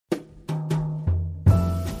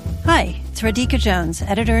it's Radhika Jones,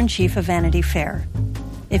 editor-in-chief of Vanity Fair.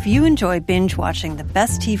 If you enjoy binge-watching the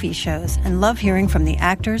best TV shows and love hearing from the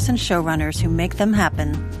actors and showrunners who make them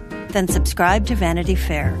happen, then subscribe to Vanity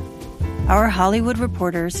Fair. Our Hollywood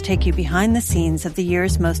reporters take you behind the scenes of the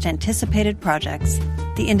year's most anticipated projects,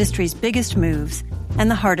 the industry's biggest moves, and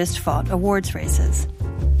the hardest-fought awards races.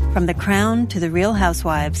 From The Crown to The Real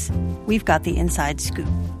Housewives, we've got the inside scoop.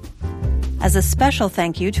 As a special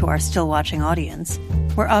thank you to our still-watching audience,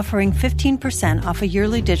 we're offering 15% off a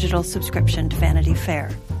yearly digital subscription to Vanity Fair.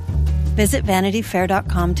 Visit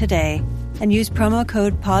vanityfair.com today and use promo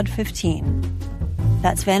code POD15.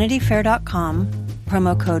 That's vanityfair.com,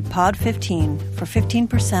 promo code POD15 for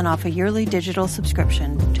 15% off a yearly digital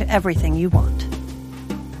subscription to everything you want.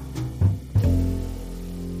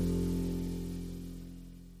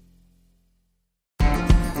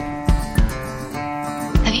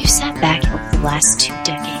 Have you sat back over the last 2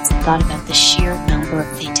 decades and thought about the sheer number of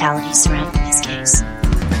fatalities surrounding this case?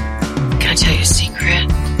 Can I tell you a secret?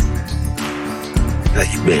 That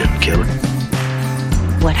you been the killer?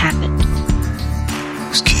 What happened?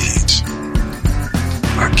 Those kids.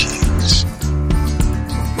 Our kids.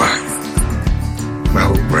 My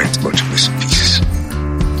whole brain's a bunch of missing pieces.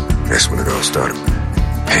 That's when it all started.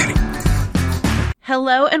 Panic.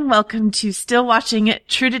 Hello and welcome to Still Watching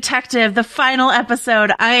True Detective, the final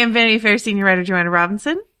episode. I am Vanity Fair senior writer Joanna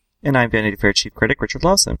Robinson. And I'm Vanity Fair chief critic Richard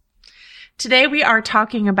Lawson. Today we are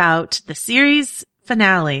talking about the series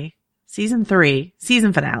finale, season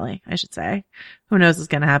finale, I should say. Who knows what's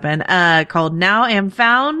going to happen? Called Now I Am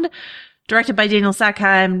Found, directed by Daniel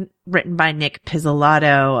Sackheim, written by Nick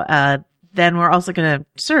Pizzolatto. Then we're also going to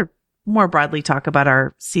sort of more broadly talk about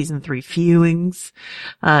our season 3 feelings,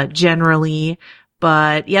 generally.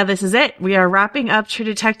 But yeah, this is it. We are wrapping up True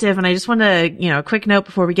Detective. And I just want to, a quick note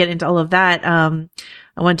before we get into all of that.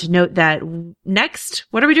 I want to note that next,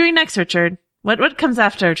 what are we doing next, Richard? What comes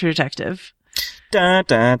after True Detective? Da,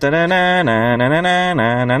 da, da, da, na, na, na, na, na,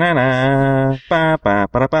 na, na, na, ba, ba,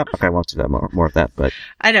 ba, ba. Okay, I won't do that more of that, but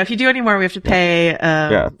I know if you do any more, we have to pay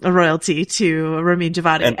a royalty to Ramin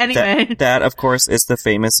Djawadi. And anyway, that of course is the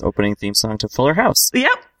famous opening theme song to Fuller House.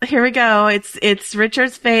 Yep, here we go. It's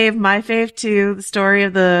Richard's fave, my fave too. The story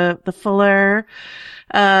of the Fuller.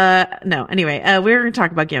 No, anyway, we're going to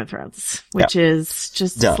talk about Game of Thrones, which is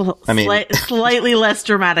just slightly less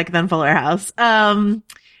dramatic than Fuller House.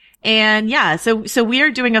 And yeah, so we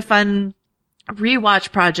are doing a fun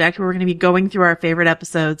rewatch project where we're going to be going through our favorite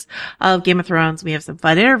episodes of Game of Thrones. We have some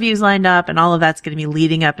fun interviews lined up, and all of that's going to be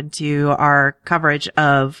leading up into our coverage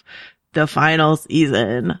of the final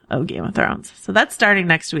season of Game of Thrones. So that's starting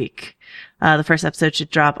next week. The first episode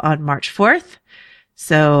should drop on March 4th.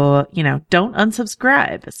 So, don't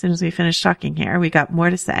unsubscribe as soon as we finish talking here. We got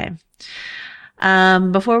more to say.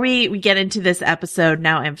 Before we get into this episode,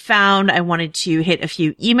 Now I'm Found, I wanted to hit a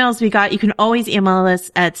few emails we got. You can always email us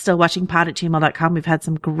at stillwatchingpod@gmail.com. We've had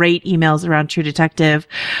some great emails around True Detective.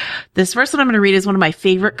 This first one I'm going to read is one of my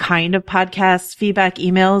favorite kind of podcast feedback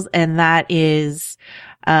emails, and that is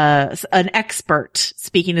an expert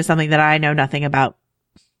speaking to something that I know nothing about.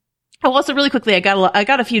 Oh, also really quickly, I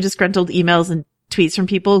got a few disgruntled emails and tweets from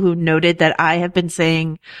people who noted that I have been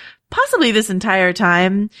saying possibly this entire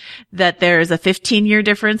time that there's a 15-year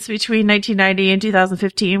difference between 1990 and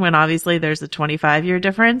 2015, when obviously there's a 25-year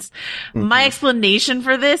difference. Mm-hmm. My explanation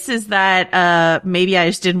for this is that maybe I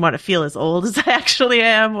just didn't want to feel as old as I actually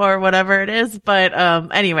am, or whatever it is. But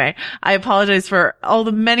anyway, I apologize for all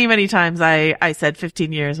the many times I said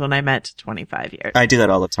 15 years when I meant 25 years. I do that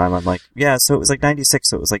all the time. I'm like, yeah, so it was like 96,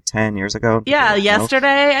 so it was like 10 years ago. Yeah,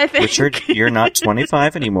 yesterday, I think. Richard, you're not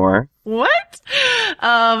 25 anymore. What?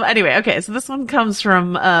 Anyway, okay, so this one comes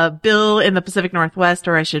from Bill in the Pacific Northwest,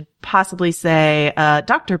 or I should possibly say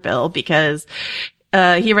Dr. Bill, because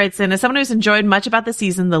he writes in, as someone who's enjoyed much about the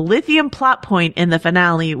season, the lithium plot point in the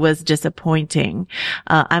finale was disappointing.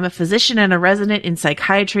 I'm a physician and a resident in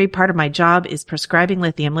psychiatry. Part of my job is prescribing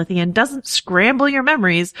lithium. Lithium doesn't scramble your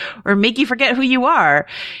memories or make you forget who you are.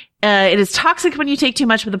 It is toxic when you take too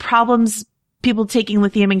much, but the problems people taking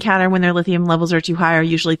lithium encounter when their lithium levels are too high are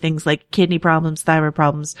usually things like kidney problems, thyroid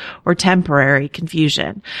problems, or temporary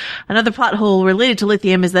confusion. Another plot hole related to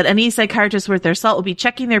lithium is that any psychiatrist worth their salt will be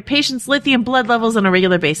checking their patients' lithium blood levels on a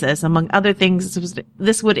regular basis. Among other things,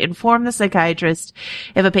 this would inform the psychiatrist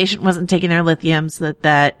if a patient wasn't taking their lithium so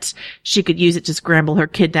that she could use it to scramble her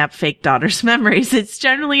kidnapped fake daughter's memories. It's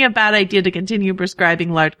generally a bad idea to continue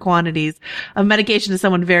prescribing large quantities of medication to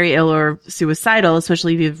someone very ill or suicidal,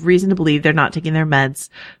 especially if you have reason to believe they're not taking their meds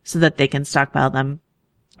so that they can stockpile them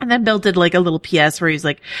And then Bill did like a little PS where he's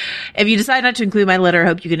like, if you decide not to include my letter, I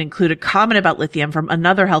hope you can include a comment about lithium from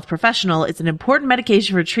another health professional. It's an important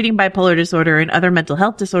medication for treating bipolar disorder and other mental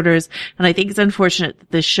health disorders. And I think it's unfortunate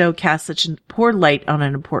that this show casts such a poor light on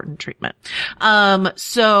an important treatment.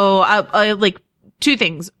 So I like two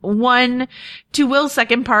things. One, to Will's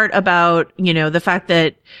second part about, the fact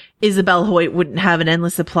that Isabel Hoyt wouldn't have an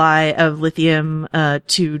endless supply of lithium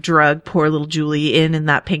to drug poor little Julie in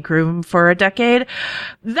that pink room for a decade.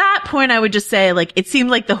 That point, I would just say, like, it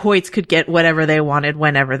seemed like the Hoyts could get whatever they wanted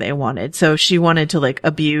whenever they wanted. So she wanted to, like,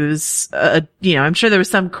 abuse, I'm sure there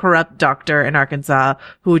was some corrupt doctor in Arkansas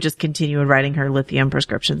who would just continue writing her lithium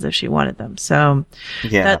prescriptions if she wanted them. So,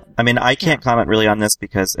 yeah. I can't comment really on this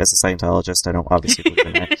because as a Scientologist, I don't obviously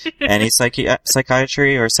believe in any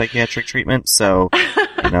psychiatry or psychiatric treatment. So,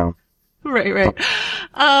 Right.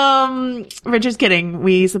 Richard's kidding.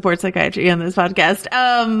 We support psychiatry on this podcast.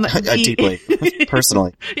 Deeply.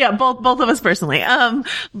 Personally. Yeah, both of us personally.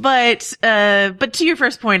 But to your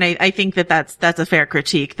first point, I think that's a fair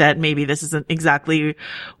critique that maybe this isn't exactly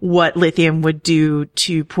what lithium would do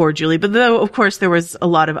to poor Julie. But though, of course, there was a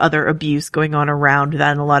lot of other abuse going on around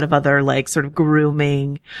that and a lot of other, like, sort of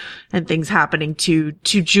grooming and things happening to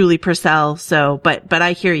Julie Purcell. So, but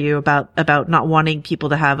I hear you about not wanting people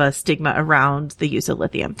to have a stigma around the use of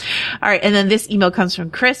lithium. All right. And then this email comes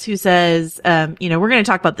from Chris, who says, we're going to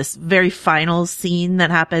talk about this very final scene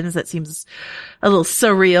that happens that seems a little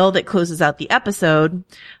surreal that closes out the episode.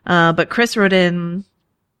 But Chris wrote in,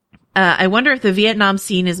 I wonder if the Vietnam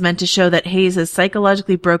scene is meant to show that Hayes has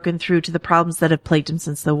psychologically broken through to the problems that have plagued him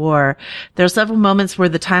since the war. There are several moments where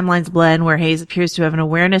the timelines blend, where Hayes appears to have an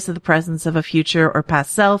awareness of the presence of a future or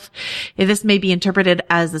past self. If this may be interpreted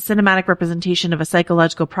as the cinematic representation of a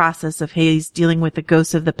psychological process of Hayes dealing with the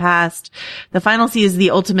ghosts of the past, the final scene is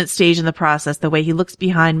the ultimate stage in the process. The way he looks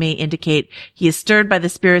behind may indicate he is stirred by the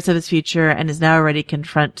spirits of his future and is now ready to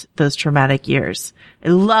confront those traumatic years. I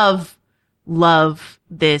love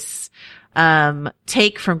this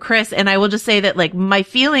take from Chris. And I will just say that, like, my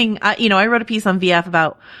feeling, I wrote a piece on VF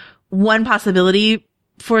about one possibility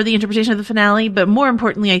for the interpretation of the finale, but more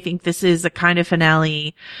importantly, I think this is a kind of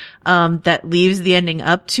finale that leaves the ending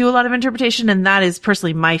up to a lot of interpretation, and that is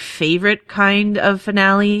personally my favorite kind of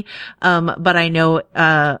finale. But I know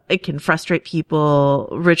it can frustrate people.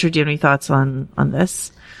 Richard, do you have any thoughts on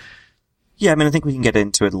this? Yeah, I think we can get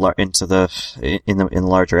into it in the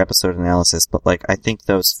larger episode analysis, but, like, I think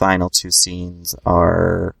those final two scenes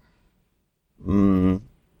are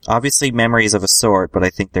obviously memories of a sort, but I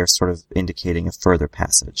think they're sort of indicating a further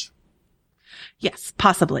passage. Yes,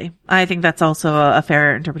 possibly. I think that's also a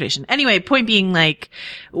fair interpretation. Anyway, point being, like,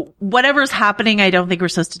 whatever's happening, I don't think we're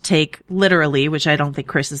supposed to take literally, which I don't think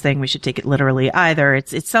Chris is saying we should take it literally either.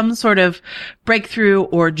 It's some sort of breakthrough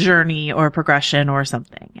or journey or progression or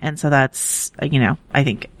something. And so that's, I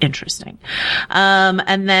think interesting.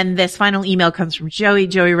 And then this final email comes from Joey.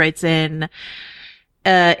 Joey writes in,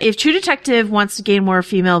 if True Detective wants to gain more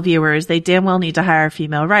female viewers, they damn well need to hire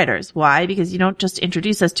female writers. Why? Because you don't just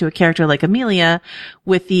introduce us to a character like Amelia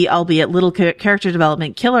with the, albeit little character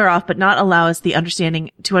development, kill her off, but not allow us to understand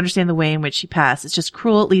the way in which she passed. It's just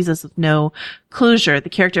cruel. It leaves us with no closure. The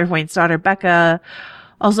character of Wayne's daughter, Becca,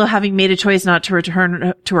 also having made a choice not to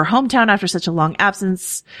return to her hometown after such a long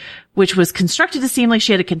absence, which was constructed to seem like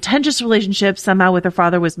she had a contentious relationship somehow with her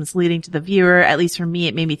father, was misleading to the viewer. At least for me,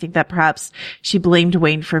 it made me think that perhaps she blamed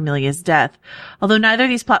Wayne for Amelia's death. Although neither of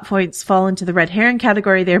these plot points fall into the red herring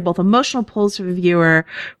category, they are both emotional pulls for the viewer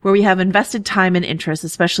where we have invested time and interest,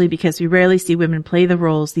 especially because we rarely see women play the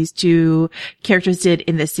roles these two characters did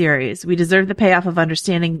in this series. We deserve the payoff of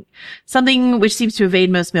understanding something which seems to evade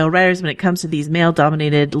most male writers when it comes to these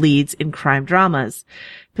male-dominated leads in crime dramas.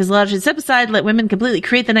 Pizzolatto should step aside, let women completely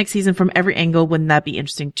create the next season from every angle. Wouldn't that be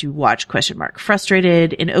interesting to watch? ?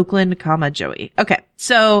 Frustrated in Oakland, Joey. Okay.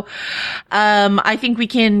 So, I think we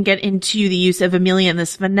can get into the use of Amelia in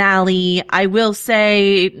this finale. I will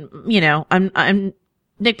say, I'm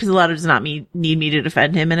Nick Pizzolatto does not need me to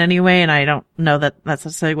defend him in any way, and I don't know that that's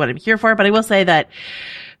necessarily what I'm here for, but I will say that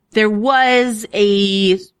there was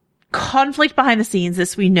a conflict behind the scenes,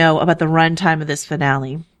 this we know, about the runtime of this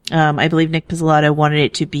finale. I believe Nick Pizzolatto wanted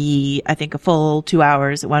it to be, I think, a full 2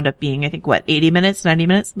 hours. It wound up being, I think, 80 minutes, 90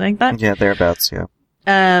 minutes, something like that? Yeah, thereabouts, yeah.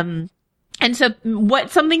 And so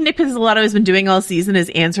something Nick Pizzolatto has been doing all season is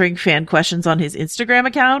answering fan questions on his Instagram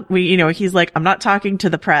account. He's like, I'm not talking to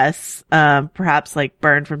the press, perhaps like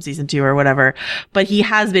burned from season 2 or whatever, but he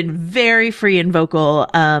has been very free and vocal,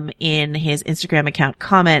 in his Instagram account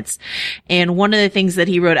comments. And one of the things that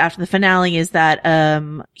he wrote after the finale is that,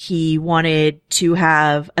 he wanted to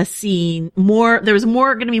have a scene there was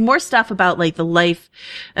going to be more stuff about like the life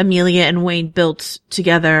Amelia and Wayne built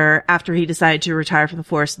together after he decided to retire from the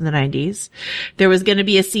force in the 90s. There was going to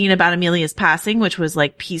be a scene about Amelia's passing, which was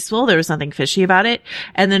like peaceful. There was nothing fishy about it.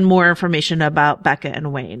 And then more information about Becca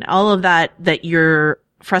and Wayne. All of that you're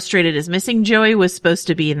frustrated is missing, Joey, was supposed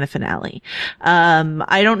to be in the finale.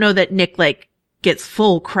 I don't know that Nick gets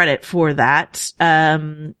full credit for that,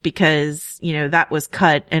 because, that was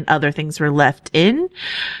cut and other things were left in.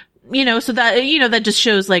 So that, that just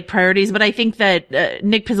shows like priorities. But I think that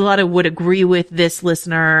Nick Pizzolatto would agree with this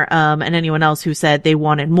listener, and anyone else who said they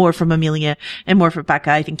wanted more from Amelia and more from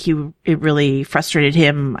Becca. I think it really frustrated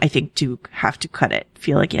him, I think, to have to cut it,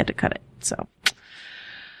 feel like he had to cut it. So,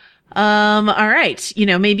 all right.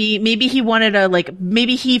 Maybe he wanted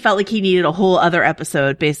maybe he felt like he needed a whole other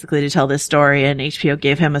episode basically to tell this story, and HBO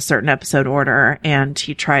gave him a certain episode order, and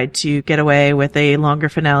he tried to get away with a longer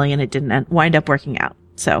finale, and it didn't wind up working out.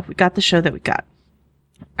 So we got the show that we got.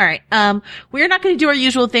 All right. We're not going to do our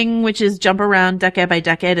usual thing, which is jump around decade by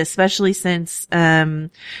decade, especially since,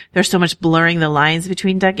 there's so much blurring the lines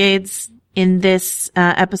between decades in this,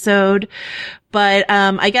 episode. But,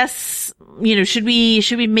 I guess, should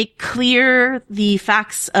we make clear the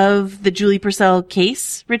facts of the Julie Purcell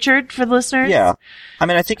case, Richard, for the listeners? Yeah. I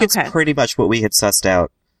mean, I think it's pretty much what we had sussed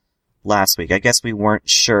out last week. I guess we weren't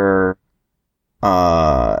sure,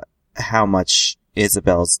 how much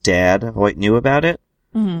Isabel's dad, Hoyt, knew about it.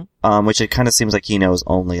 Mm-hmm. Which it kind of seems like he knows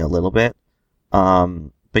only a little bit.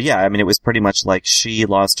 But yeah, I mean, it was pretty much like she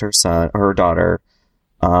lost her daughter,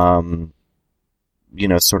 sort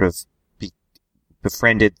of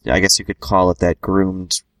befriended, I guess you could call it that,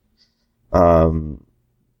 groomed, the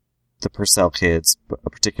Purcell kids,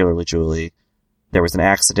 particularly Julie. There was an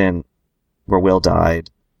accident where Will died.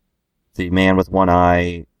 The man with one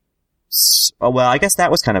eye, I guess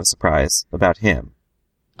that was kind of a surprise about him.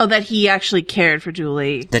 Oh, that he actually cared for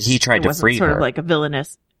Julie. That he tried to free her. Sort of like a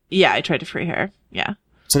villainous. Yeah, I tried to free her. Yeah.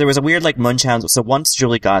 So there was a weird Munchausen. So once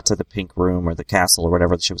Julie got to the pink room or the castle or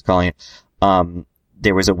whatever she was calling it,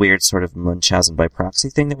 there was a weird sort of Munchausen by proxy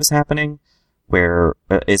thing that was happening, where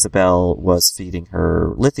Isabel was feeding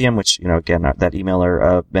her lithium, which, again, that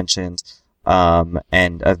emailer mentioned.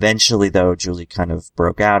 And eventually, though, Julie kind of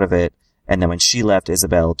broke out of it. And then when she left,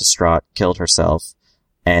 Isabel, distraught, killed herself.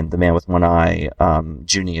 And the man with one eye,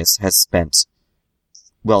 Junius, has spent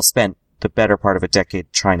the better part of a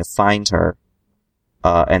decade trying to find her.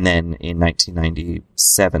 And then in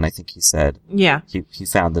 1997, I think he said, yeah, he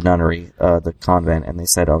found the nunnery, the convent, and they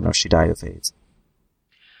said, oh no, she died of AIDS.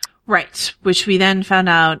 Right. Which we then found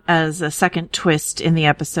out as a second twist in the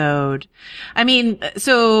episode. I mean,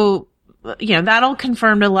 so, that'll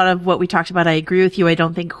confirmed a lot of what we talked about. I agree with you. I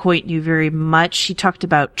don't think Hoyt knew very much. He talked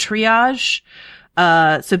about triage.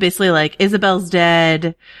 So basically Isabel's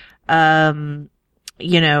dead.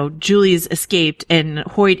 Julie's escaped, and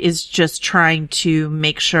Hoyt is just trying to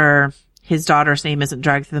make sure his daughter's name isn't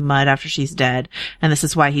dragged through the mud after she's dead. And this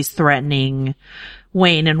is why he's threatening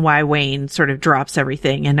Wayne, and why Wayne sort of drops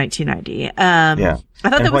everything in 1990. Yeah. I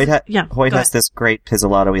thought that Hoyt has this great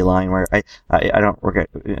Pizzolatto-y line where I don't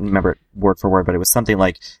remember it word for word, but it was something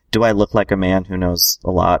like, do I look like a man who knows a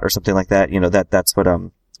lot, or something like that? That's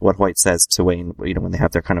what Hoyt says to Wayne, when they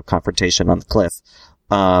have their kind of confrontation on the cliff.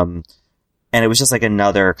 And it was just like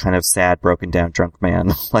another kind of sad, broken down drunk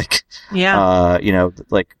man,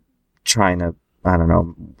 trying to, I don't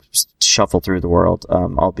know, shuffle through the world,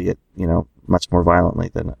 albeit, much more violently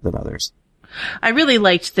than others. I really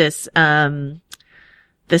liked this,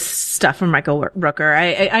 this stuff from Michael Rooker.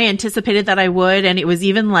 I anticipated that I would, and it was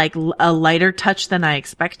even like a lighter touch than I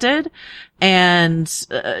expected. And,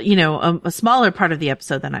 a smaller part of the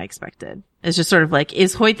episode than I expected. It's just sort of like,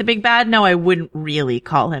 is Hoyt the big bad? No, I wouldn't really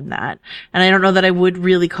call him that. And I don't know that I would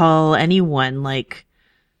really call anyone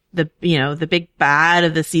the big bad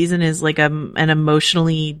of the season is like an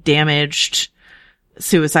emotionally damaged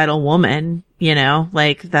suicidal woman,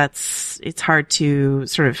 it's hard to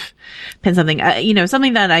sort of pin something,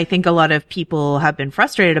 something that I think a lot of people have been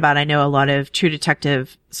frustrated about. I know a lot of True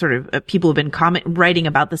Detective sort of people have been writing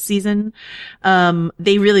about the season.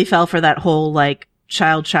 They really fell for that whole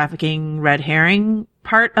child trafficking red herring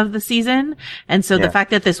part of the season. And so the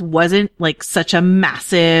fact that this wasn't like such a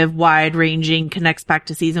massive, wide ranging connects back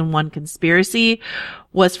to season 1 conspiracy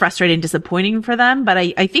was frustrating and disappointing for them. But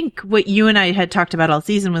I think what you and I had talked about all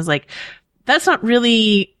season was like, that's not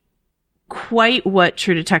really quite what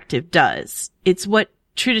True Detective does. It's what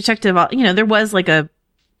True Detective, you know, there was like a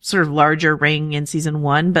sort of larger ring in season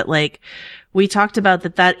 1, but like we talked about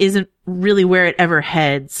that isn't really where it ever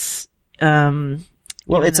heads.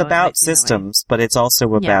 Well, it's about systems, but it's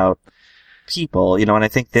also about people, you know, and I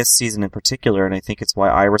think this season in particular, and I think it's why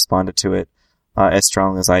I responded to it as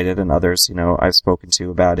strongly as I did, and others, you know, I've spoken to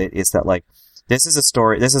about it, is that like, this is a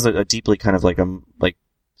story, this is a deeply kind of like,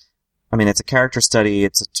 I mean, it's a character study,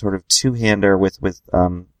 it's a sort of two-hander with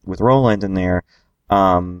Roland in there,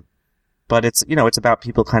 but it's, you know, it's about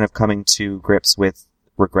people kind of coming to grips with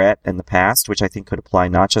regret in the past, which I think could apply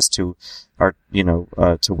not just to our, you know,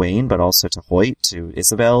 to Wayne, but also to Hoyt, to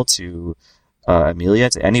Isabel, to Amelia,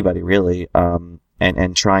 to anybody really,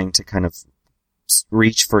 and trying to kind of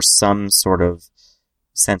reach for some sort of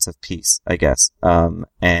sense of peace, I guess.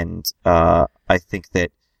 And I think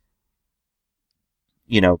that,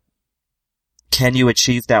 you know, can you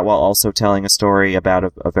achieve that while also telling a story about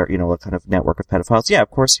a very, you know, a kind of network of pedophiles? Yeah,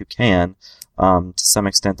 of course you can. To some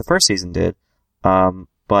extent, the first season did.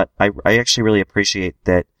 But I actually really appreciate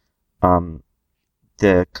that,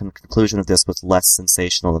 the conclusion of this was less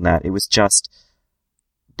sensational than that. It was just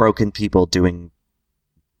broken people doing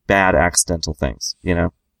bad accidental things, you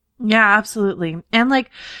know? Yeah, absolutely. And like,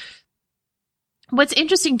 what's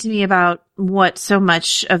interesting to me about what so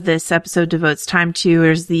much of this episode devotes time to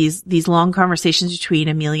is these long conversations between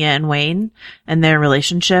Amelia and Wayne and their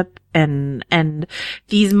relationship and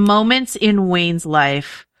these moments in Wayne's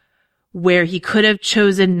life where he could have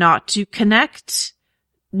chosen not to connect.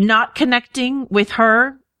 Not connecting with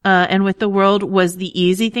her, and with the world was the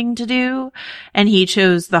easy thing to do. And he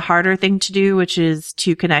chose the harder thing to do, which is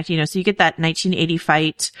to connect, you know, so you get that 1980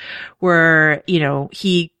 fight where, you know,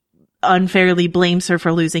 he unfairly blames her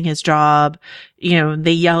for losing his job. You know,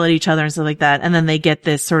 they yell at each other and stuff like that. And then they get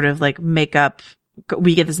this sort of like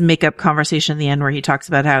we get this makeup conversation in the end where he talks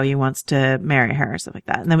about how he wants to marry her or stuff like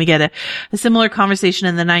that. And then we get a similar conversation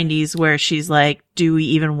in the 90s where she's like, do we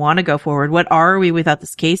even want to go forward? What are we without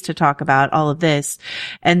this case to talk about all of this?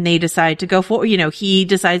 And they decide to go forward. You know, he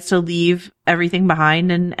decides to leave everything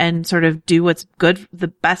behind and sort of do what's good, the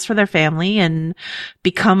best for their family and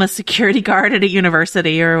become a security guard at a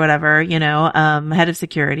university or whatever, you know, head of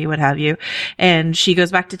security, what have you. And she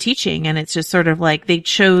goes back to teaching, and it's just sort of like they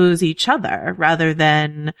chose each other rather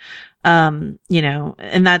than, you know,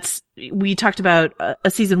 and we talked about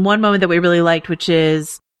a season 1 moment that we really liked, which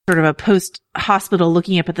is sort of a post-hospital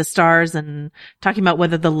looking up at the stars and talking about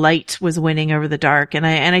whether the light was winning over the dark. And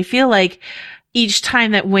I feel like each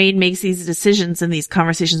time that Wayne makes these decisions and these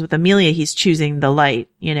conversations with Amelia, he's choosing the light,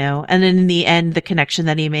 you know, and then in the end, the connection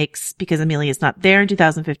that he makes, because Amelia's not there in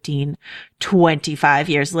 2015, 25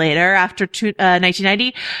 years later after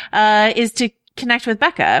 1990, is to connect with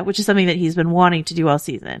Becca, which is something that he's been wanting to do all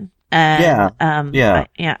season. And,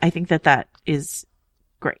 I think that is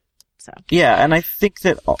great. So. Yeah. And I think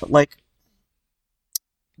that like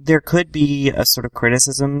there could be a sort of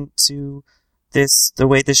criticism to the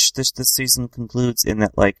way this season concludes, in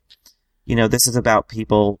that, like, you know, this is about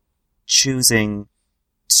people choosing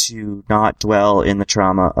to not dwell in the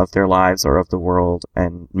trauma of their lives or of the world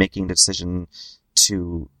and making the decision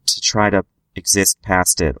to try to exist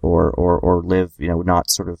past it or live, you know, not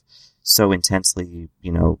sort of so intensely,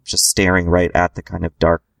 you know, just staring right at the kind of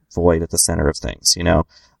dark void at the center of things, you know?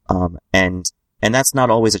 And that's not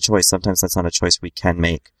always a choice. Sometimes that's not a choice we can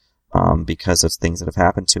make. Because of things that have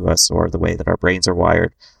happened to us or the way that our brains are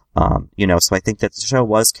wired. You know, so I think that the show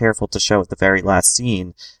was careful to show at the very last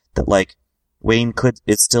scene that, like, Wayne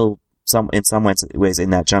is still in some ways in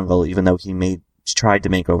that jungle, even though he tried to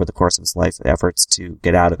make over the course of his life efforts to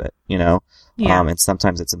get out of it, you know? Yeah. And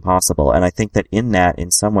sometimes it's impossible. And I think that in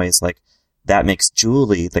some ways, like, that makes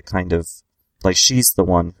Julie the kind of, like, she's the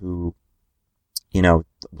one who, you know,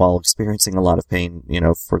 while experiencing a lot of pain, you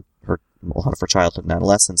know, for a lot of her childhood and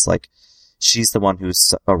adolescence, like, she's the one who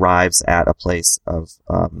arrives at a place of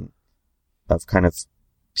kind of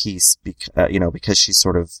peace, you know, because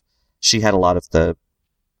she had a lot of I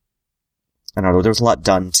don't know, there was a lot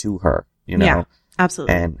done to her, you know? Yeah,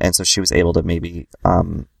 absolutely. And so she was able to maybe, I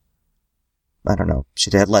don't know,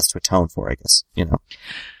 she had less to atone for, I guess, you know?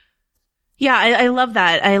 Yeah, I love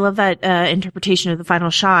that. I love that interpretation of the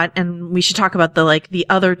final shot. And we should talk about the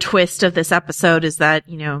other twist of this episode is that,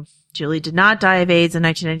 you know, Julie did not die of AIDS in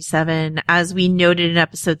 1997. As we noted in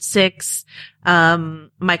episode 6,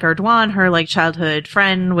 Mike Ardoin, her like childhood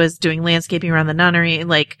friend, was doing landscaping around the nunnery.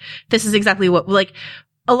 Like, this is exactly what, like,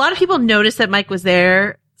 a lot of people noticed that Mike was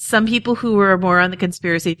there. Some people who were more on the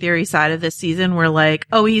conspiracy theory side of this season were like,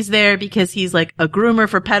 oh, he's there because he's like a groomer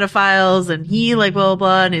for pedophiles and he like blah,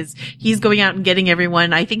 blah, blah, and he's going out and getting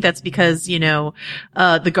everyone. I think that's because, you know,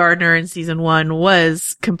 the gardener in season 1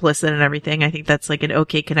 was complicit and everything. I think that's like an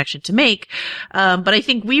okay connection to make. But I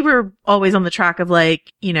think we were always on the track of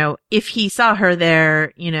like, you know, if he saw her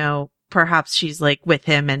there, you know, perhaps she's like with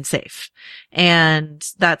him and safe. And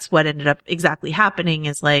that's what ended up exactly happening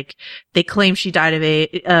is like they claim she died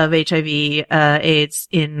of HIV, AIDS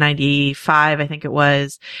in 95, I think it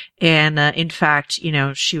was. And, in fact, you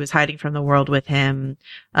know, she was hiding from the world with him.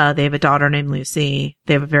 They have a daughter named Lucy.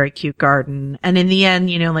 They have a very cute garden. And in the end,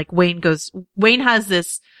 you know, like Wayne has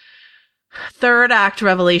this third act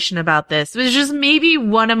revelation about this, which is maybe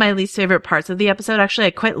one of my least favorite parts of the episode. Actually,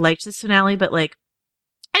 I quite liked this finale, but like,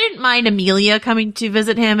 I didn't mind Amelia coming to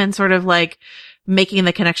visit him and sort of like making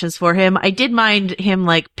the connections for him. I did mind him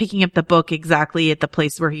like picking up the book exactly at the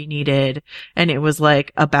place where he needed. And it was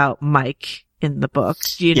like about Mike in the book,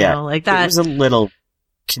 you know, like that. It was a little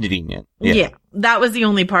convenient. Yeah. That was the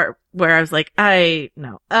only part where I was like,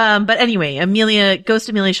 no. But anyway, Ghost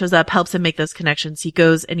Amelia shows up, helps him make those connections. He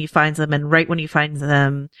goes and he finds them. And right when he finds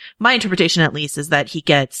them, my interpretation at least is that he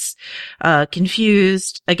gets,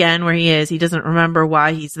 confused again where he is. He doesn't remember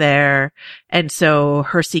why he's there. And so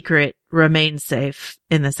her secret remains safe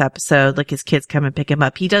in this episode. Like his kids come and pick him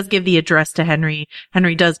up. He does give the address to Henry.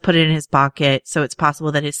 Henry does put it in his pocket. So it's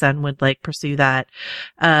possible that his son would like pursue that.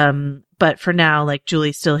 But for now, like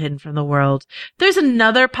Julie's still hidden from the world. There's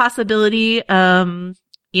another possibility,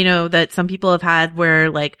 you know, that some people have had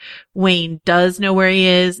where like Wayne does know where he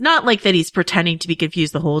is. Not like that he's pretending to be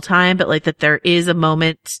confused the whole time, but like that there is a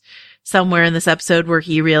moment somewhere in this episode where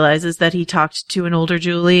he realizes that he talked to an older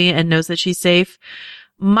Julie and knows that she's safe.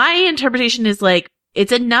 My interpretation is like,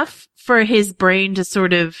 it's enough for his brain to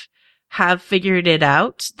sort of have figured it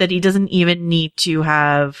out that he doesn't even need to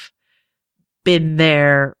have been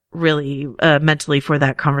there really mentally for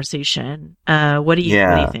that conversation. What do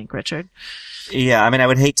you think, Richard? Yeah, I mean, I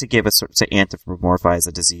would hate to give a sort of to anthropomorphize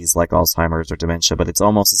a disease like Alzheimer's or dementia, but it's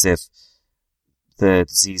almost as if the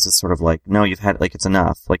disease is sort of like, no, you've had, like, it's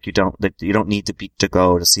enough. Like, you don't need to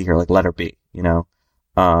go to see her, like, let her be, you know?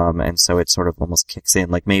 And so it sort of almost kicks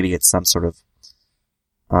in, like maybe it's some sort of,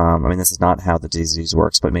 I mean, this is not how the disease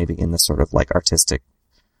works, but maybe in the sort of like artistic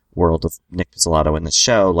world of Nick Pizzolatto in the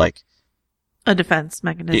show, like, a defense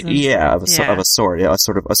mechanism. Of a sort, a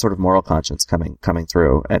sort of moral conscience coming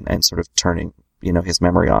through and sort of turning, you know, his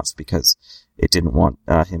memory off because it didn't want,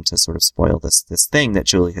 him to sort of spoil this thing that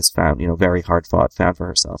Julie has found, you know, very hard fought, found for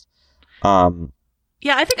herself.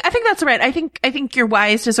 Yeah, I think that's right. I think you're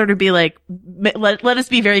wise to sort of be like, let us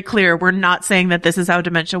be very clear. We're not saying that this is how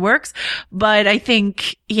dementia works, but I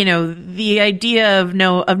think, you know, the idea of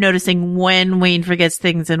noticing when Wayne forgets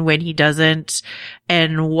things and when he doesn't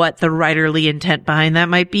and what the writerly intent behind that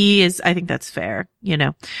might be I think that's fair, you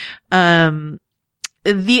know.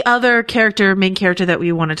 The other main character that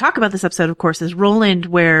we want to talk about this episode, of course, is Roland,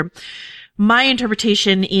 where my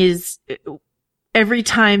interpretation is every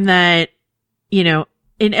time that, you know,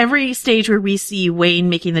 in every stage where we see Wayne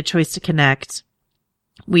making the choice to connect,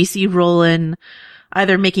 we see Roland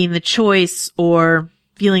either making the choice or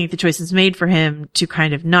feeling like the choice is made for him to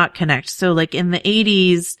kind of not connect. So like in the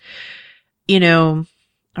 80s, you know,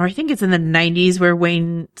 or I think it's in the 90s where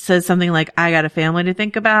Wayne says something like, I got a family to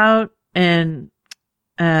think about. And,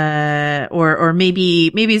 or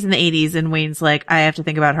maybe it's in the 80s and Wayne's like, I have to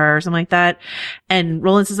think about her or something like that. And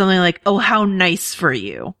Roland says something like, oh, how nice for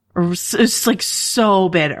you. Or it's like so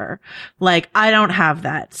bitter. Like, I don't have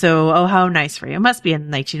that. So, oh, how nice for you. It must be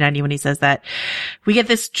in 1990 when he says that. We get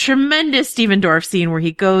this tremendous Stephen Dorff scene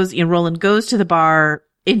where Roland goes to the bar,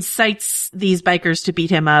 incites these bikers to beat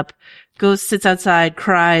him up, sits outside,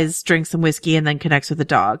 cries, drinks some whiskey, and then connects with the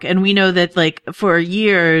dog. And we know that, like, for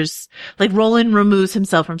years, like, Roland removes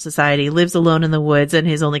himself from society, lives alone in the woods, and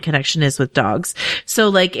his only connection is with dogs. So,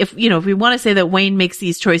 like, if we want to say that Wayne makes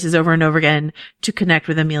these choices over and over again to connect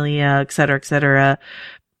with Amelia, et cetera,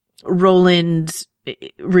 Roland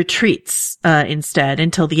retreats, instead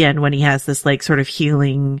until the end when he has this, like, sort of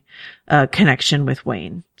healing, connection with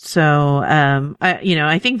Wayne. So,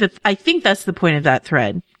 I think that's the point of that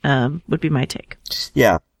thread. Would be my take.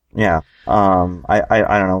 Yeah. I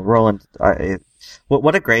don't know. Roland,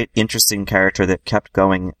 what a great, interesting character that kept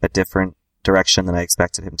going a different direction than I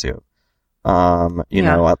expected him to. You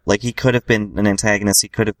know, like he could have been an antagonist. He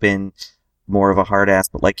could have been, more of a hard ass,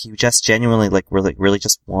 but like he just genuinely like really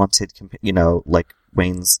just wanted, like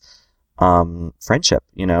Wayne's friendship,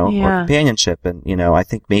 or companionship. And, I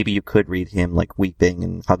think maybe you could read him like weeping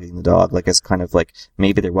and hugging the dog, like as kind of like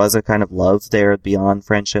maybe there was a kind of love there beyond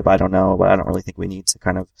friendship. I don't know, but I don't really think we need to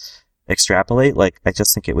kind of extrapolate. Like, I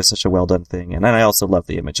just think it was such a well done thing. And then I also love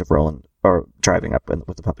the image of Roland or driving up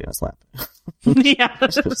with the puppy on his lap. Yeah.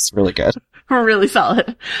 It's really good. Really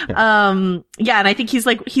solid. Yeah. And I think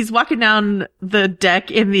he's walking down the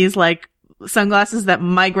deck in these like sunglasses that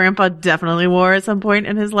my grandpa definitely wore at some point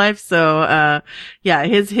in his life. So,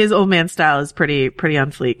 his old man style is pretty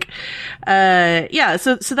on fleek.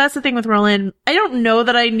 So that's the thing with Roland. I don't know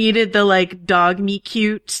that I needed the like dog meet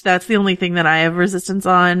cute. That's the only thing that I have resistance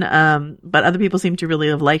on. But other people seem to really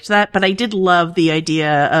have liked that. But I did love the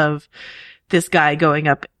idea of this guy going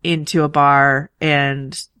up into a bar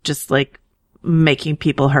and just like making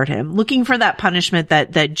people hurt him, looking for that punishment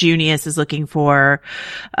that Junius is looking for,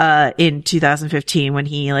 in 2015 when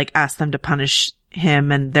he like asked them to punish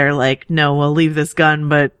him and they're like, no, we'll leave this gun,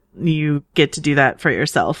 but you get to do that for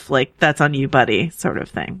yourself. Like, that's on you, buddy, sort of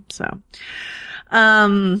thing. So,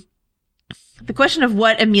 the question of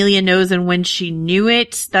what Amelia knows and when she knew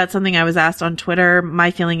it, that's something I was asked on Twitter.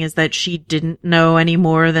 My feeling is that she didn't know any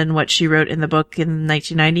more than what she wrote in the book in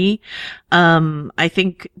 1990. I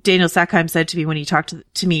think Daniel Sackheim said to me when he talked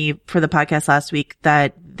to me for the podcast last week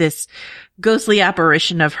that this ghostly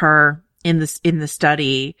apparition of her in the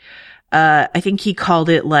study, I think he called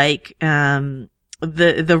it like,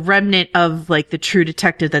 the remnant of like the true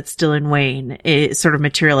detective that's still in Wayne, it sort of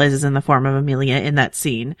materializes in the form of Amelia in that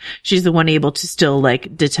scene. She's the one able to still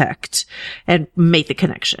like detect and make the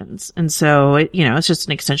connections. And so, it's just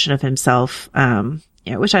an extension of himself,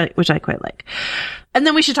 which I quite like. And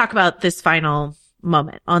then we should talk about this final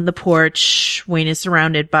moment on the porch. Wayne is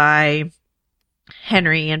surrounded by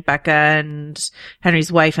Henry and Becca and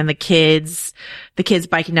Henry's wife and the kids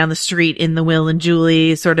biking down the street in the Will and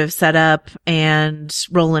Julie sort of setup, and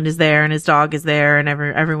Roland is there and his dog is there and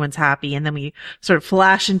everyone's happy. And then we sort of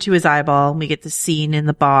flash into his eyeball and we get the scene in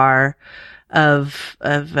the bar of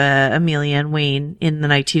Amelia and Wayne in the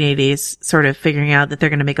 1980s sort of figuring out that they're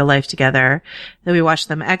going to make a life together. Then we watch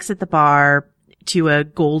them exit the bar to a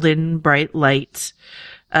golden bright light.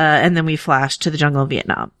 And then we flash to the jungle of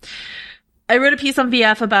Vietnam. I wrote a piece on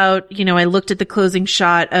VF about, I looked at the closing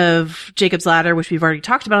shot of Jacob's Ladder, which we've already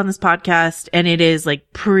talked about on this podcast, and it is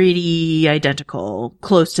like pretty identical,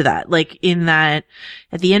 close to that. Like in that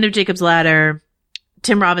at the end of Jacob's Ladder,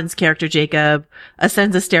 Tim Robbins' character Jacob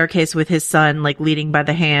ascends a staircase with his son, like leading by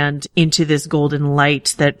the hand into this golden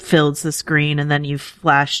light that fills the screen. And then you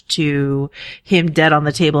flash to him dead on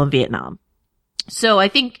the table in Vietnam. So I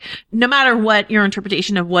think no matter what your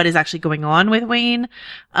interpretation of what is actually going on with Wayne,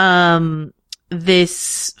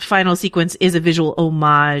 this final sequence is a visual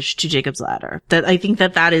homage to Jacob's Ladder. That I think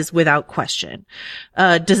that is without question.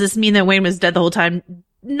 Does this mean that Wayne was dead the whole time?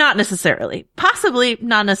 Not necessarily. Possibly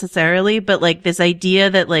not necessarily, but like this idea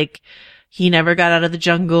that like he never got out of the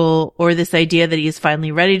jungle, or this idea that he is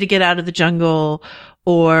finally ready to get out of the jungle,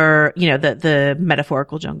 or, the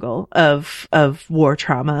metaphorical jungle of war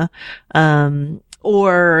trauma.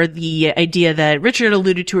 Or the idea that Richard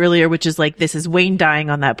alluded to earlier, which is like, this is Wayne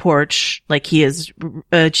dying on that porch. Like he has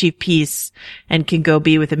achieved peace and can go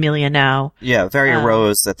be with Amelia now. Yeah, very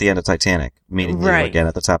Rose at the end of Titanic, meeting Leo again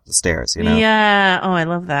at the top of the stairs, Yeah. Oh, I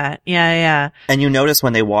love that. Yeah. And you notice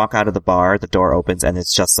when they walk out of the bar, the door opens and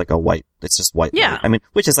it's just like it's just white. Yeah. Light. I mean,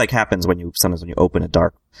 which is like happens sometimes when you open a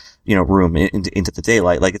dark, room into the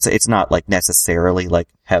daylight. Like it's not like necessarily like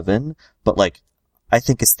heaven, but like, I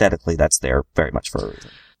think aesthetically that's there very much for a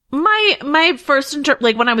reason. My first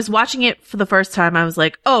like when I was watching it for the first time, I was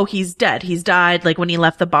like, oh, he's dead. He's died. Like when he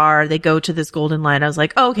left the bar, they go to this golden light. I was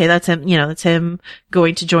like, oh, okay, that's him. That's him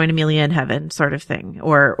going to join Amelia in heaven sort of thing,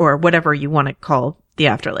 or whatever you want to call the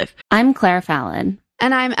afterlife. I'm Claire Fallon.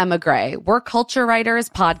 And I'm Emma Gray. We're culture writers,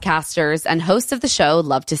 podcasters, and hosts of the show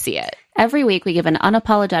Love to See It. Every week, we give an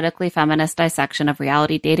unapologetically feminist dissection of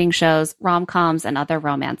reality dating shows, rom-coms, and other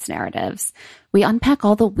romance narratives. We unpack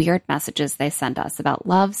all the weird messages they send us about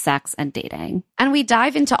love, sex, and dating. And we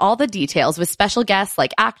dive into all the details with special guests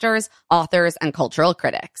like actors, authors, and cultural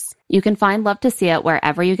critics. You can find Love to See It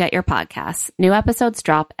wherever you get your podcasts. New episodes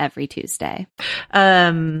drop every Tuesday.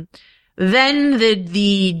 Then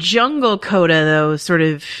the jungle coda, though, sort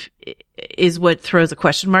of is what throws a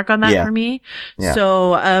question mark on that for me. Yeah.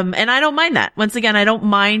 So, and I don't mind that. Once again, I don't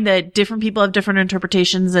mind that different people have different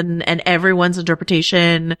interpretations, and everyone's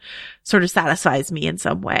interpretation sort of satisfies me in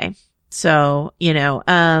some way. So,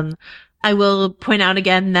 I will point out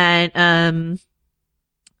again that,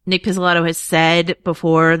 Nick Pizzolatto has said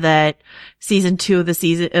before that season 2 of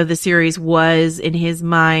the series was, in his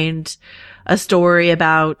mind, a story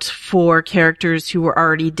about 4 characters who were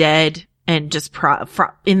already dead and just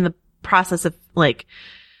in the process of like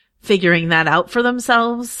figuring that out for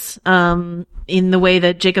themselves, in the way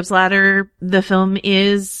that Jacob's Ladder, the film,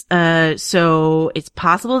 is. So it's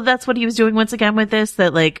possible that's what he was doing once again with this,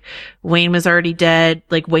 that like Wayne was already dead,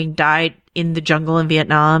 like Wayne died in the jungle in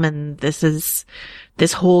Vietnam, and this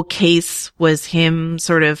whole case was him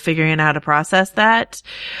sort of figuring out how to process that.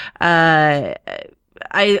 I'm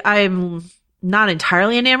not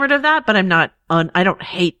entirely enamored of that, but I don't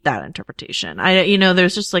hate that interpretation.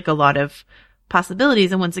 There's just like a lot of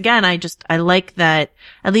possibilities. And once again, I like that,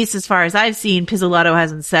 at least as far as I've seen, Pizzolatto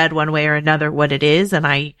hasn't said one way or another what it is. And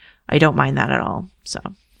I don't mind that at all. So.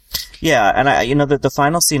 Yeah. And the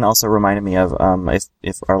final scene also reminded me of,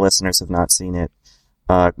 if our listeners have not seen it,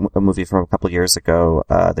 a movie from a couple years ago,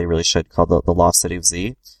 they really should, called The Lost City of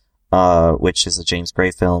Z, which is a James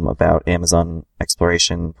Gray film about Amazon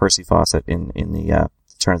exploration, Percy Fawcett in the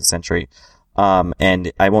turn of the century.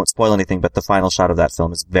 And I won't spoil anything, but the final shot of that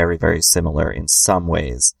film is very, very similar in some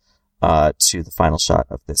ways, to the final shot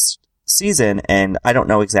of this season. And I don't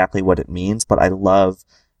know exactly what it means, but I love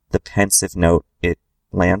the pensive note it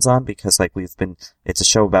lands on, because like it's a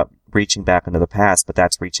show about reaching back into the past, but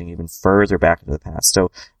that's reaching even further back into the past.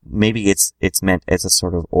 So maybe it's meant as a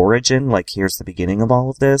sort of origin, like here's the beginning of all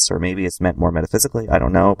of this, or maybe it's meant more metaphysically. I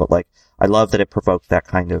don't know, but like I love that it provoked that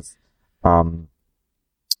kind of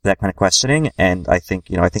questioning. And I think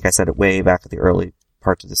I said it way back at the early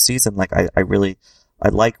part of the season. Like I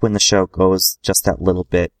like when the show goes just that little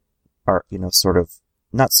bit, or sort of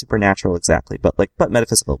not supernatural exactly, but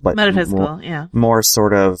metaphysical, but more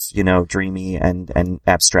sort of, dreamy and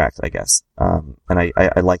abstract, I guess. And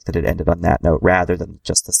I like that it ended on that note rather than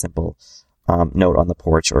just the simple, note on the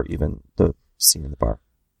porch or even the scene in the bar.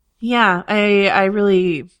 Yeah, I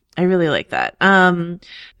really like that.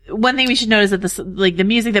 One thing we should note is that the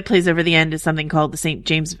music that plays over the end is something called the St.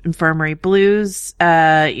 James Infirmary Blues.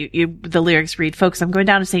 The lyrics read, "Folks, I'm going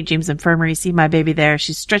down to St. James Infirmary, see my baby there.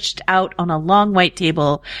 She's stretched out on a long white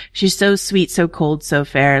table. She's so sweet, so cold, so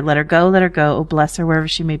fair. Let her go, oh bless her wherever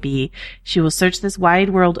she may be. She will search this wide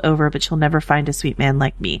world over, but she'll never find a sweet man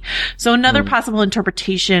like me." So another possible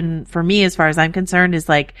interpretation for me, as far as I'm concerned, is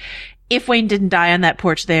like, if Wayne didn't die on that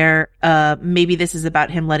porch there, maybe this is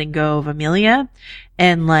about him letting go of Amelia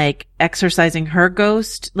and like exorcising her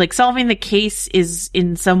ghost. Like solving the case is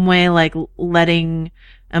in some way like letting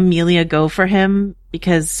Amelia go for him,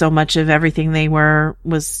 because so much of everything they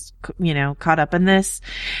was, caught up in this.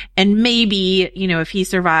 And maybe, if he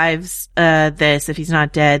survives, if he's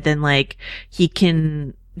not dead, then like he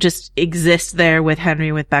can just exist there with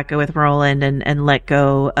Henry, with Becca, with Roland, and let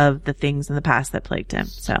go of the things in the past that plagued him.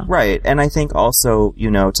 So. Right. And I think also,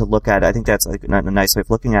 to look at it, I think that's like a nice way of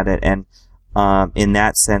looking at it. And, in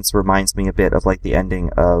that sense reminds me a bit of like the ending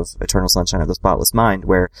of Eternal Sunshine of the Spotless Mind,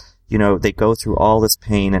 where, they go through all this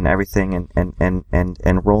pain and everything,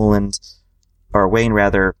 and Roland, or Wayne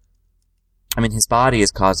rather, I mean, his body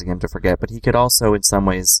is causing him to forget, but he could also in some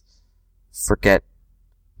ways forget,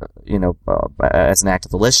 as an act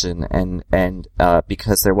of volition, and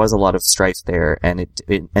because there was a lot of strife there, and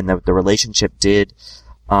the relationship did,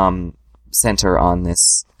 center on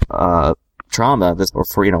this, trauma, this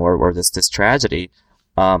tragedy,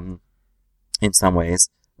 in some ways.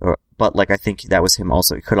 But like, I think that was him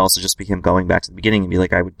also. It could also just be him going back to the beginning and be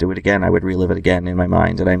like, I would do it again. I would relive it again in my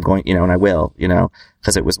mind, and I'm going, and I will,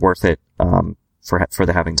 because it was worth it, for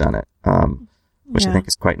the having done it, which I think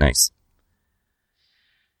is quite nice.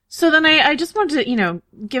 So then I just wanted to,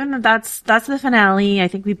 given that that's the finale, I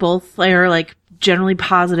think we both are like generally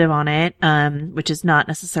positive on it, which is not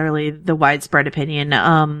necessarily the widespread opinion.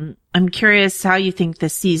 I'm curious how you think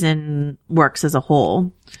this season works as a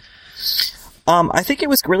whole. I think it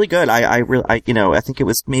was really good. I think it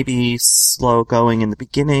was maybe slow going in the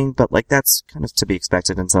beginning, but like that's kind of to be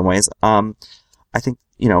expected in some ways. I think,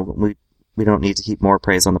 we don't need to heap more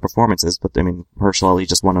praise on the performances, but I mean, Mahershala Ali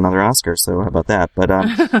just won another Oscar, so how about that? But,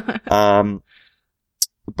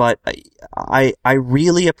 I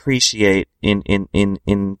really appreciate in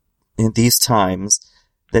these times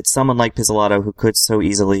that someone like Pizzolatto, who could so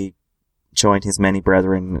easily join his many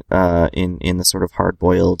brethren, in the sort of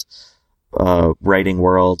hard-boiled, writing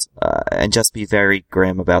world, and just be very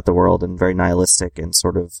grim about the world and very nihilistic and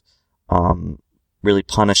sort of, really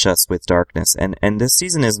punish us with darkness. And this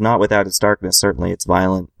season is not without its darkness. Certainly it's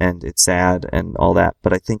violent and it's sad and all that.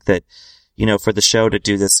 But I think that, for the show to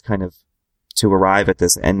do this kind of, to arrive at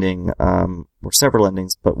this ending, or several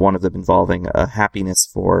endings, but one of them involving a happiness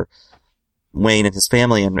for Wayne and his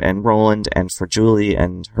family and Roland and for Julie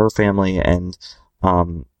and her family. And,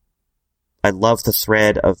 I love the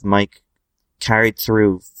thread of Mike carried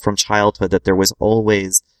through from childhood that there was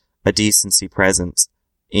always a decency present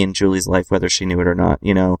in Julie's life, whether she knew it or not,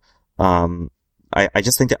 you know. I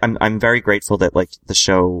just think that I'm very grateful that like the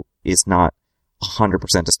show is not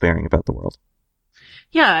 100% despairing about the world.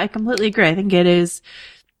 Yeah, I completely agree.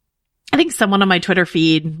 I think someone on my Twitter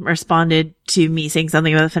feed responded to me saying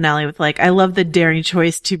something about the finale with like, I love the daring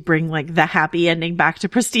choice to bring like the happy ending back to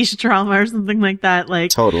prestige drama or something like that.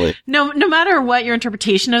 Like, totally. No matter what your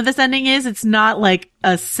interpretation of this ending is, it's not like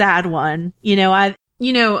a sad one. You know,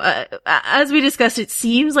 as we discussed, it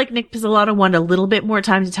seems like Nick Pizzolatto wanted a little bit more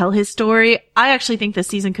time to tell his story. I actually think this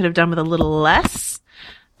season could have done with a little less.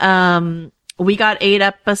 We got 8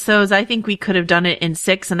 episodes. I think we could have done it in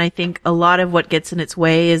 6. And I think a lot of what gets in its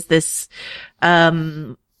way is this,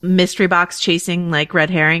 mystery box chasing like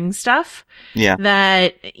red herring stuff. Yeah.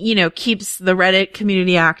 That, you know, keeps the Reddit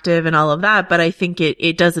community active and all of that. But I think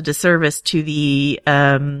it does a disservice to the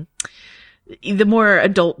more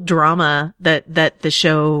adult drama that the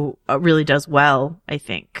show really does well, I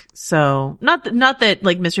think. So not that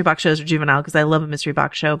like mystery box shows are juvenile, because I love a mystery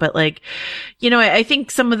box show, but like, you know, I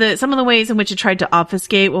think some of the ways in which it tried to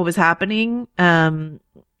obfuscate what was happening, wound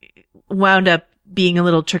up being a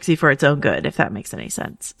little tricksy for its own good, if that makes any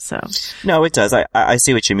sense. So. No, it does. I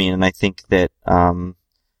see what you mean. And I think that,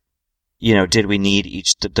 you know, did we need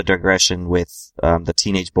the digression with, the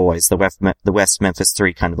teenage boys, the West Memphis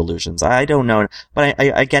 3 kind of illusions? I don't know. But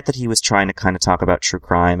I get that he was trying to kind of talk about true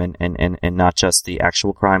crime and not just the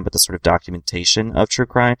actual crime, but the sort of documentation of true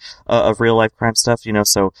crime, of real life crime stuff, you know,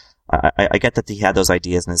 so I get that he had those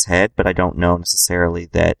ideas in his head, but I don't know necessarily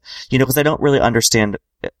that, you know, because I don't really understand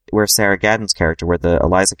where Sarah Gadon's character, where the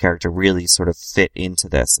Eliza character really sort of fit into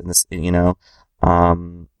this, you know,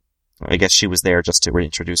 I guess she was there just to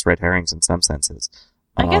reintroduce red herrings in some senses.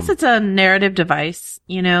 I guess it's a narrative device,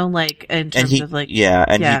 you know, like in terms of like, he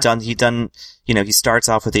done, you know, he starts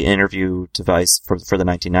off with the interview device for the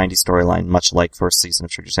 1990 storyline, much like first season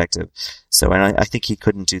of True Detective. So, and I think he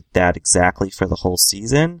couldn't do that exactly for the whole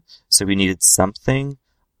season. So we needed something.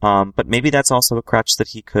 But maybe that's also a crutch that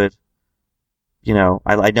he could, you know,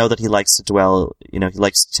 I know that he likes to dwell, you know, he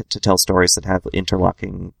likes to tell stories that have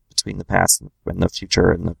interlocking between the past and the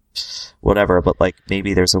future and the whatever, but like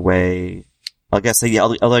maybe there's a way,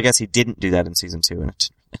 although I guess he didn't do that in season 2 and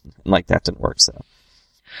like that didn't work, so.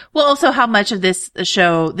 Well, also how much of this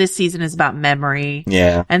show, this season is about memory.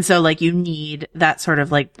 Yeah. And so like you need that sort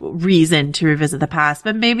of like reason to revisit the past,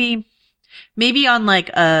 but maybe on like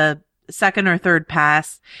a second or third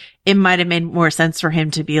pass, it might have made more sense for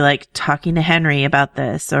him to be like talking to Henry about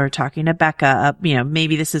this or talking to Becca. You know,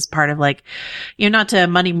 maybe this is part of like, you know, not to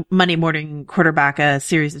Monday morning quarterback a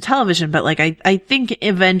series of television, but like I think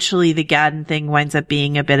eventually the Gadon thing winds up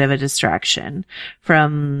being a bit of a distraction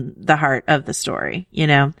from the heart of the story, you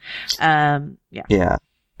know? Yeah. Yeah.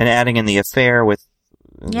 And adding in the affair with,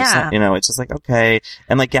 you know, it's just like, okay.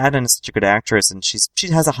 And like Gadon is such a good actress and she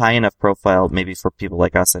has a high enough profile, maybe for people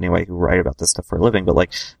like us anyway, who write about this stuff for a living, but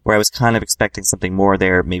like where I was kind of expecting something more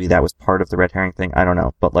there. Maybe that was part of the red herring thing. I don't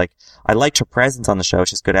know. But like, I liked her presence on the show.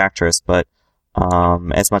 She's a good actress, but,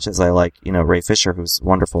 as much as I like, you know, Ray Fisher, who's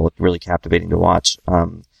wonderful, really captivating to watch,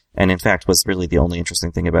 and in fact was really the only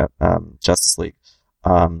interesting thing about, Justice League.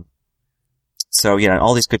 So yeah,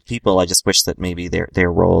 all these good people, I just wish that maybe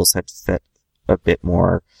their roles had fit a bit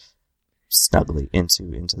more snugly into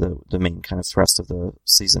the main kind of thrust of the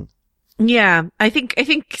season. Yeah. I think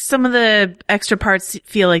some of the extra parts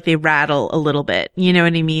feel like they rattle a little bit. You know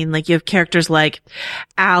what I mean? Like you have characters like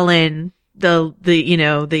Alan, the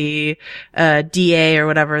DA or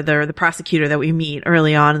whatever, the prosecutor that we meet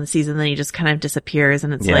early on in the season, then he just kind of disappears.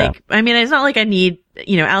 And it's like, I mean, it's not like I need,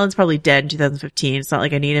 you know, Alan's probably dead in 2015. It's not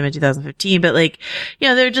like I need him in 2015, but like, you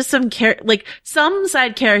know, there are just some some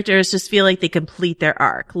side characters just feel like they complete their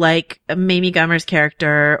arc, like Mamie Gummer's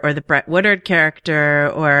character or the Brett Woodard character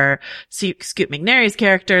or Scoot McNairy's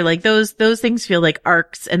character. Like those things feel like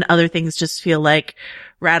arcs and other things just feel like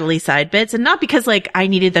rattly side bits, and not because like I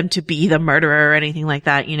needed them to be the murderer or anything like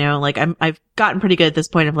that, you know, like I've gotten pretty good at this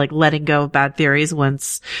point of like letting go of bad theories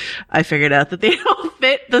once I figured out that they don't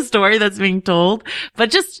fit the story that's being told,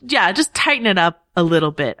 but just tighten it up a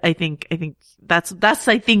little bit. I think that's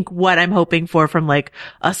I think what I'm hoping for from like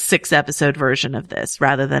a 6-episode version of this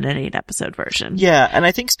rather than an 8-episode version. Yeah. And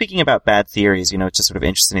I think speaking about bad theories, you know, it's just sort of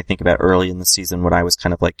interesting to think about early in the season when I was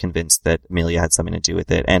kind of like convinced that Amelia had something to do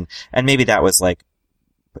with it. And maybe that was like,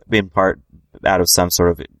 in part out of some sort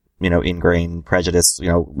of, you know, ingrained prejudice, you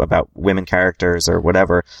know, about women characters or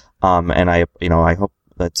whatever. And I hope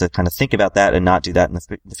to kind of think about that and not do that in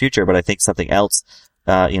the future. But I think something else,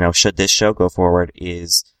 should this show go forward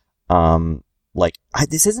is,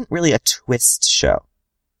 this isn't really a twist show.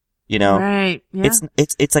 Right. Yeah.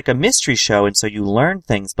 It's like a mystery show. And so you learn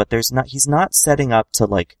things, but he's not setting up to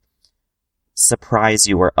like surprise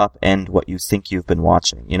you or upend what you think you've been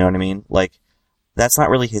watching. You know what I mean? Like, that's not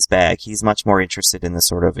really his bag. He's much more interested in the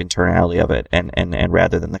sort of internality of it and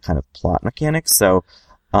rather than the kind of plot mechanics. So,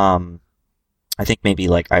 I think maybe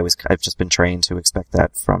like I've just been trained to expect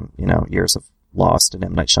that from, years of Lost and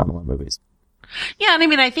M. Night Shyamalan movies. Yeah. And I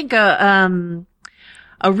mean, I think, a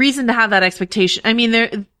reason to have that expectation. I mean,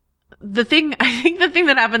 the thing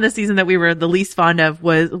that happened this season that we were the least fond of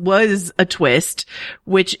was a twist,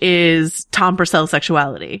 which is Tom Purcell's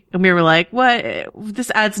sexuality. And we were like, what?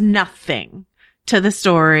 This adds nothing to the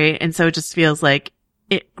story. And so it just feels like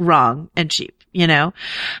wrong and cheap, And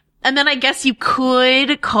then I guess you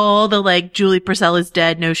could call the like Julie Purcell is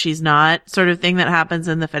dead, no she's not sort of thing that happens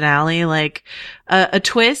in the finale, like a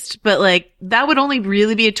twist, but like that would only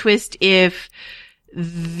really be a twist if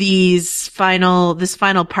this final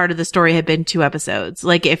part of the story had been 2 episodes.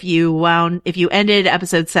 Like if you ended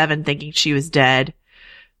episode 7 thinking she was dead,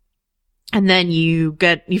 and then you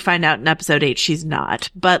find out in episode 8 she's not.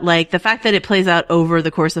 But like the fact that it plays out over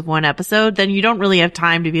the course of 1 episode, then you don't really have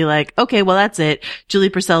time to be like, okay, well that's it. Julie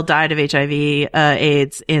Purcell died of HIV,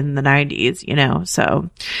 AIDS in the 90s, So,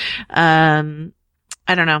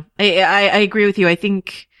 I don't know. I agree with you. I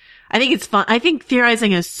think it's fun. I think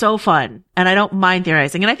theorizing is so fun, and I don't mind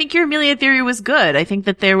theorizing. And I think your Amelia theory was good. I think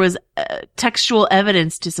that there was textual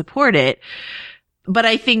evidence to support it. But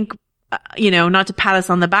I think, not to pat us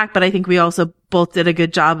on the back, but I think we also both did a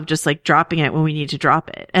good job of just like dropping it when we need to drop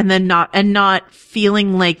it. And then not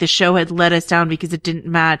feeling like the show had let us down because it didn't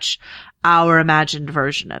match our imagined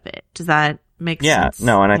version of it. Does that make sense? Yeah,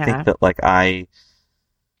 no, and I think that like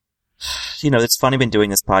it's funny been doing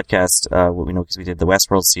this podcast, because we did the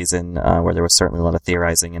Westworld season, where there was certainly a lot of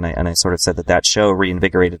theorizing, and I sort of said that show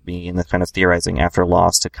reinvigorated me in the kind of theorizing after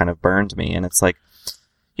Lost. It kind of burned me, and it's like,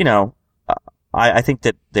 I think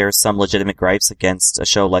that there's some legitimate gripes against a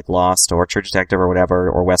show like Lost or True Detective or whatever,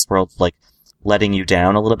 or Westworld, like letting you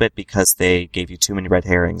down a little bit because they gave you too many red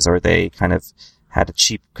herrings or they kind of had a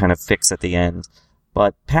cheap kind of fix at the end.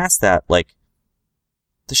 But past that, like,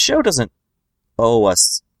 the show doesn't owe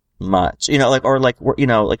us much,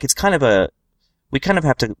 it's kind of we kind of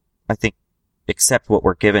have to, I think, accept what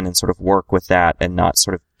we're given and sort of work with that and not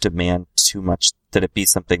sort of demand too much that it be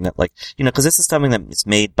something that like, because this is something that is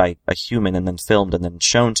made by a human and then filmed and then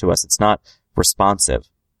shown to us. It's not responsive,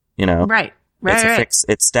 Right. It's a fix,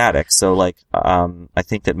 it's static. So like, I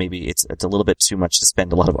think that maybe it's a little bit too much to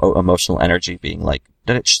spend a lot of emotional energy being like,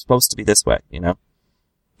 that it's supposed to be this way,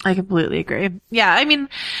 I completely agree. Yeah. I mean,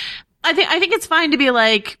 I think it's fine to be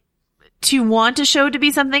like, to want a show to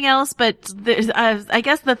be something else, but I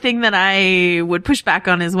guess the thing that I would push back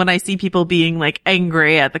on is when I see people being like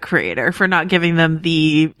angry at the creator for not giving them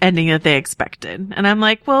the ending that they expected. And I'm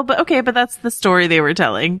like, well, but that's the story they were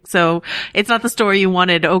telling. So it's not the story you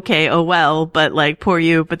wanted. Okay. Oh well, but like poor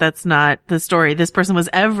you, but that's not the story this person was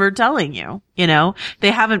ever telling you.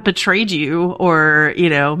 They haven't betrayed you or,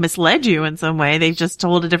 misled you in some way. They've just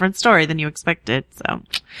told a different story than you expected. So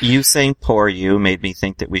you saying poor you made me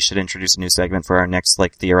think that we should introduce a new segment for our next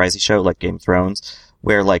like theorizing show, like Game of Thrones,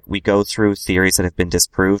 where like we go through theories that have been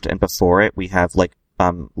disproved, and before it we have like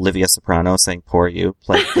Livia Soprano saying poor you.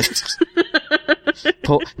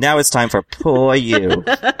 Now it's time for poor you.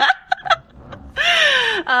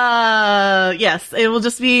 Yes, it will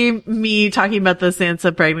just be me talking about the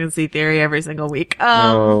Sansa pregnancy theory every single week.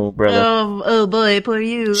 Oh, brother. Oh boy, poor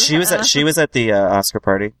you. She was at the Oscar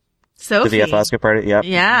party. Sophie. The VF Oscar party, yeah.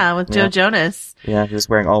 Yeah, with Joe Jonas. Yeah, he was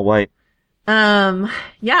wearing all white.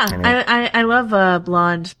 I love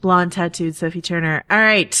blonde tattooed Sophie Turner. All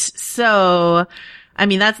right. So, I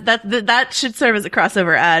mean, that should serve as a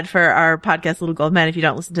crossover ad for our podcast, Little Gold Men. If you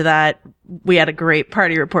don't listen to that, we had a great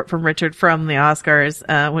party report from Richard from the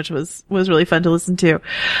Oscars, which was really fun to listen to.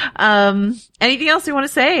 Anything else you want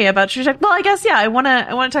to say about True Detective? Well, I guess, yeah, I want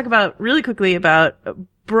to talk about really quickly about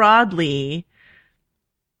broadly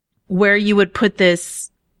where you would put this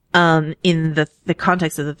in the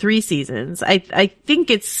context of the 3 seasons. I think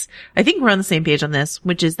we're on the same page on this,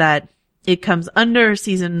 which is that it comes under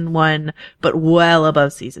season 1, but well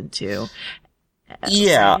above season 2.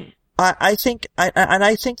 Yeah. I think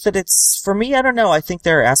that it's, for me, I don't know. I think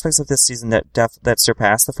there are aspects of this season that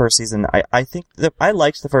surpass the first season. I think that I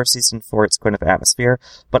liked the first season for its kind of atmosphere,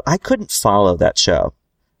 but I couldn't follow that show.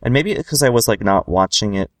 And maybe because I was like not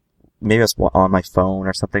watching it maybe I was on my phone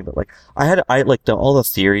or something, but like, I like all the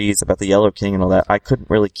theories about the Yellow King and all that. I couldn't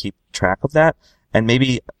really keep track of that. And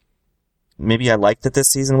maybe I liked that this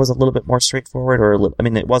season was a little bit more straightforward,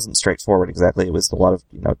 it wasn't straightforward exactly. It was a lot of,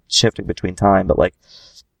 shifting between time, but like,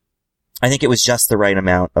 I think it was just the right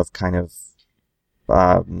amount of kind of,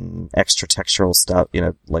 extra textural stuff,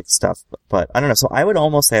 stuff. But I don't know. So I would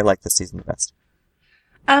almost say I like this season the best.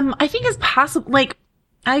 I think it's possible, like,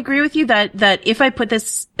 I agree with you that if I put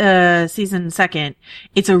this, season second,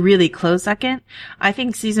 it's a really close second. I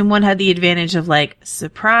think season 1 had the advantage of like,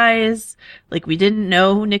 surprise. Like, we didn't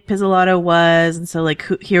know who Nick Pizzolatto was. And so like,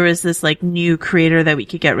 here was this like new creator that we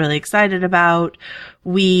could get really excited about.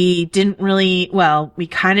 We didn't really, we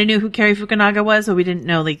kind of knew who Cary Fukunaga was, but we didn't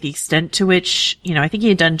know like the extent to which, I think he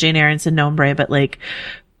had done Jane Eyre and Sin Nombre, but like,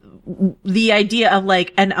 the idea of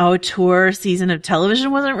like an auteur season of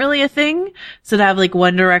television wasn't really a thing. So to have like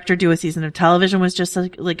one director do a season of television was just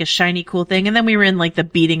like a shiny, cool thing. And then we were in like the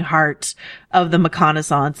beating heart of the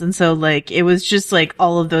McConaissance. And so like, it was just like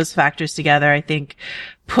all of those factors together, I think,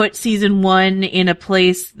 put season 1 in a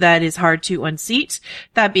place that is hard to unseat.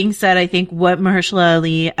 That being said, I think what Mahershala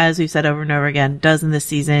Ali, as we've said over and over again, does in this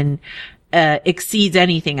season exceeds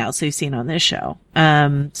anything else we've seen on this show.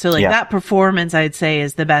 That performance, I'd say,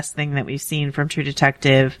 is the best thing that we've seen from True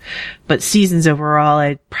Detective. But seasons overall,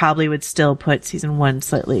 I probably would still put season 1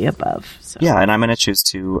 slightly above. So. Yeah, and I'm going to choose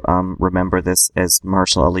to remember this as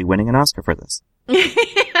Mahershala Ali winning an Oscar for this.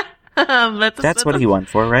 That's what he won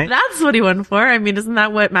for, right? That's what he won for. I mean, isn't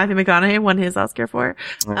that what Matthew McConaughey won his Oscar for?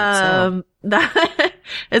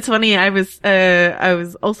 It's funny. I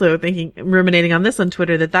was also ruminating on this on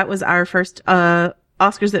Twitter, that was our first,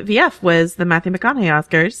 Oscars at VF was the Matthew McConaughey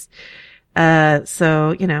Oscars. That's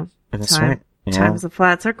right. Yeah. Time's a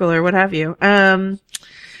flat circle or what have you. All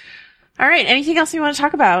right. Anything else you want to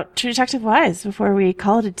talk about True Detective wise before we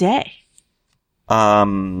call it a day?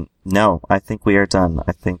 No, I think we are done.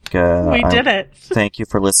 I think, we did it. Thank you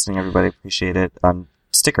for listening, everybody. Appreciate it.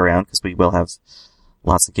 Stick around because we will have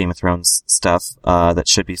lots of Game of Thrones stuff, that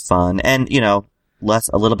should be fun. And, a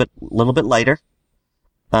little bit lighter,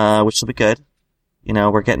 which will be good.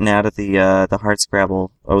 We're getting out of the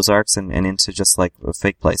hardscrabble Ozarks and into just like a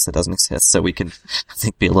fake place that doesn't exist. So we can, I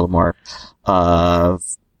think, be a little more,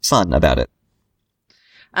 fun about it.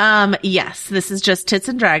 Yes, this is just Tits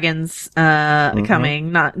and Dragons,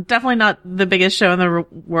 coming. Definitely not the biggest show in the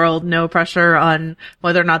world. No pressure on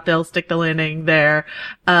whether or not they'll stick the landing there.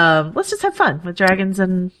 Let's just have fun with dragons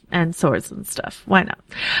and swords and stuff. Why not?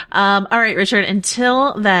 All right, Richard,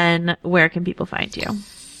 until then, where can people find you?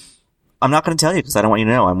 I'm not going to tell you because I don't want you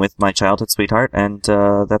to know. I'm with my childhood sweetheart and, that's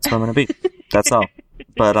where I'm going to be. That's all.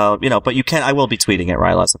 But, but you can, I will be tweeting at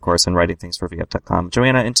Rylas, of course, and writing things for VF.com.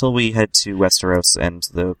 Joanna, until we head to Westeros and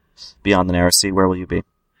the Beyond the Narrow Sea, where will you be?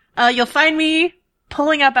 You'll find me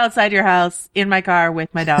pulling up outside your house in my car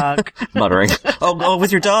with my dog. Muttering. Oh,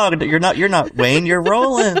 with your dog. You're not Wayne, you're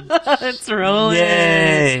rolling. It's rolling.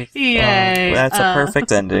 Yay. Yay. That's a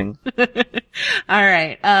perfect ending. All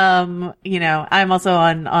right. I'm also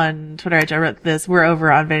on Twitter. I wrote this. We're over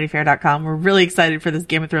on VanityFair.com. We're really excited for this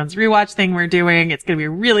Game of Thrones rewatch thing we're doing. It's going to be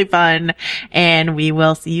really fun and we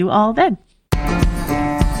will see you all then.